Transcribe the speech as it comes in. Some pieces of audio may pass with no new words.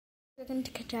Welcome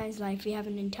to Katai's Life. We have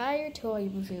an entire toy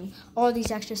review. All these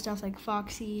extra stuff like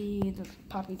Foxy, the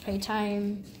Poppy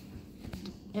Playtime,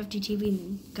 FGTV,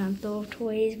 and Gunthor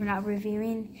toys we're not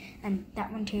reviewing, and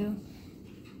that one too.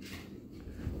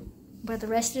 But the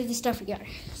rest of the stuff we are.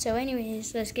 So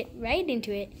anyways, let's get right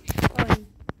into it.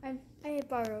 I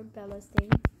borrowed Bella's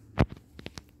thing.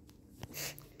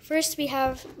 First we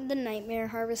have the Nightmare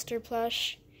Harvester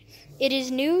plush. It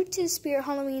is new to Spirit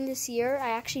Halloween this year. I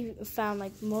actually found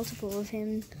multiple of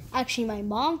him. Actually, my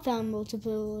mom found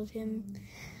multiple of him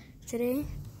today.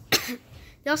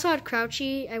 They also had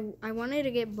Crouchy. I wanted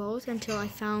to get both until I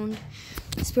found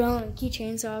Spirit Halloween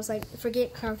keychain. So I was like,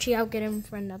 forget Crouchy. I'll get him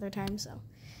for another time. So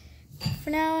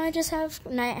for now, I just have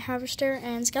Night Harvester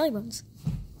and Skellybones.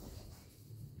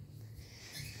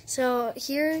 So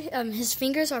here, his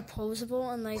fingers are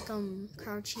posable, unlike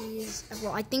Crouchy's.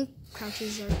 Well, I think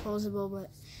Crouchy's are posable, but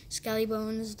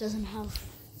Skellybones doesn't have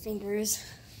fingers.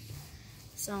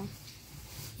 So,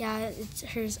 yeah,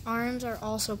 his arms are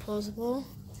also posable.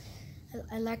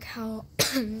 I like how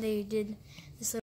they did this little